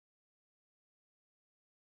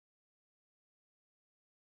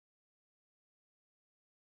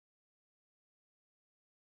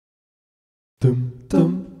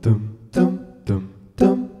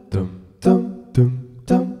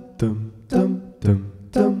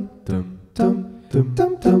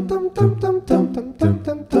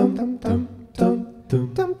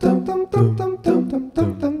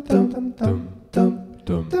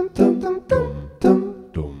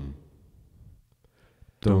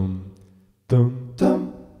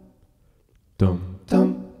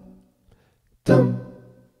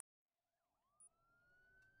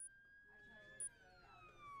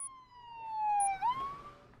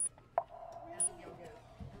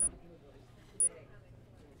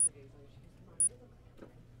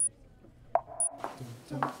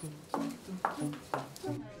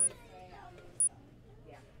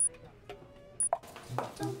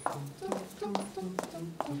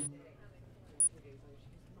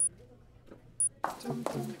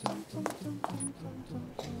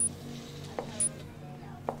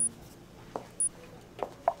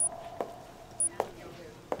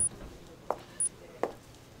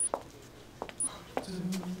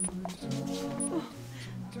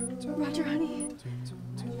Roger, honey.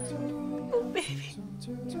 Oh, baby.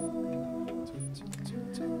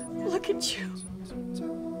 Look at you.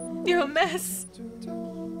 You're a mess.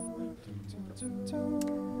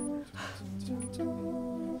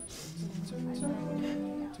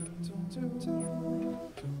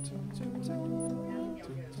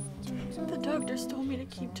 The doctors told me to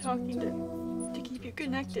keep talking to keep you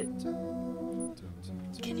connected.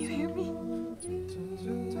 Can you hear me?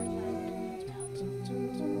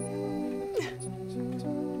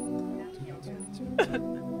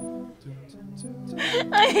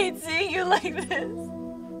 I hate seeing you like this.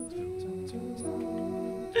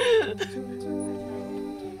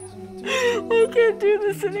 I can't do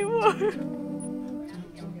this anymore.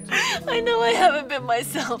 I know I haven't been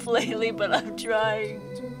myself lately, but I'm trying.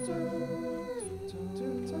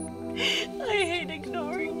 I hate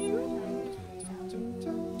ignoring you.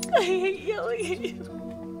 I hate yelling at you.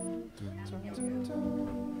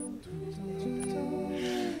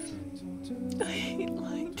 I hate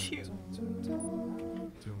lying to you.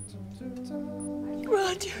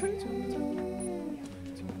 Roger.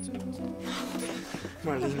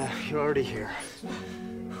 Marlena, you're already here.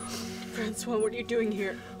 Francois, what are you doing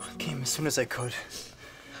here? I came as soon as I could.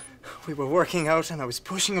 We were working out and I was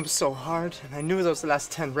pushing him so hard, and I knew those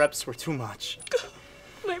last 10 reps were too much.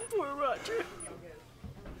 My poor Roger.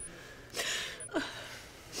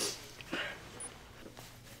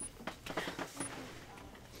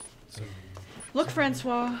 Look,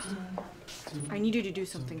 Francois, I need you to do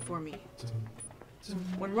something for me.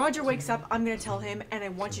 When Roger wakes up, I'm gonna tell him, and I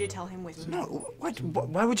want you to tell him with me. No, what?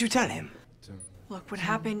 Why would you tell him? Look, what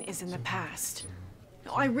happened is in the past.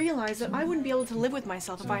 Now, I realized that I wouldn't be able to live with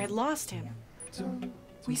myself if I had lost him.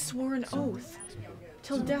 We swore an oath.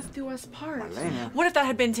 Till death do us part. Marlena. What if that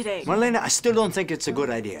had been today? Marlena, I still don't think it's a good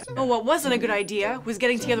idea. Oh, what wasn't a good idea was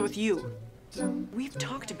getting together with you. We've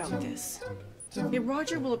talked about this. Yet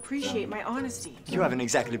Roger will appreciate my honesty. You haven't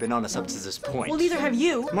exactly been honest up to this point. Well, neither have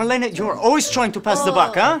you. Marlena, you're always trying to pass the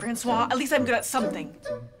buck, huh? Francois, at least I'm good at something.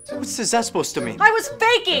 What's that supposed to mean? I was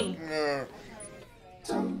faking!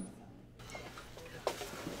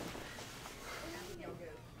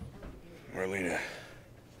 Marlena,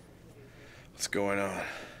 what's going on?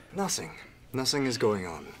 Nothing. Nothing is going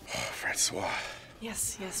on. Oh, Francois.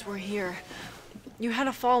 Yes, we're here. You had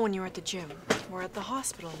a fall when you were at the gym. We're at the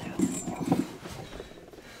hospital now.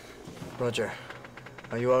 Roger,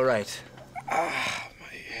 are you all right? Ah,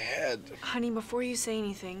 my head. Honey, before you say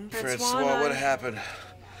anything, Francois, what happened?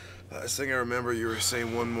 Last thing I remember, you were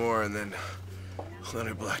saying one more, and then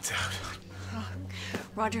I blacked out.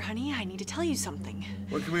 Roger, honey, I need to tell you something.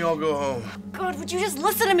 When can we all go home? God, would you just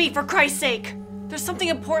listen to me, for Christ's sake? There's something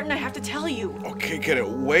important I have to tell you. Okay, can it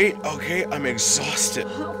wait? Okay, I'm exhausted.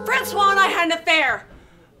 Francois and I had an affair!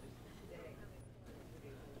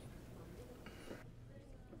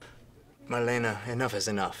 Marlena, enough is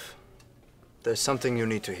enough. There's something you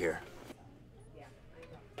need to hear.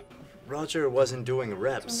 Roger wasn't doing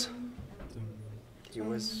reps. He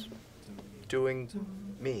was doing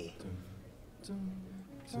me.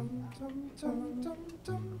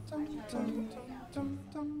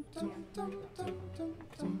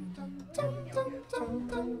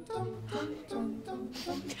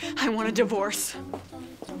 I want a divorce.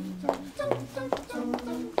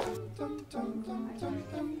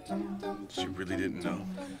 She really didn't know.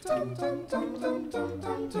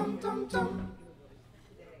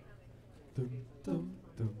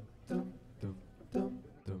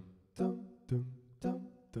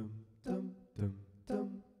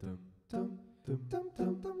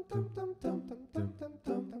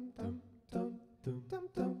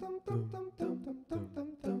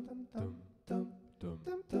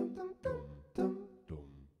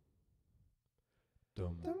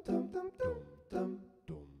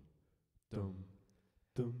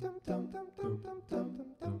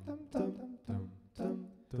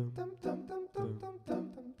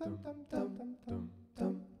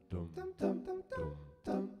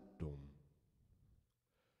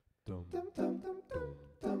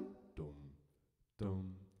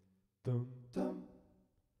 dum, dum.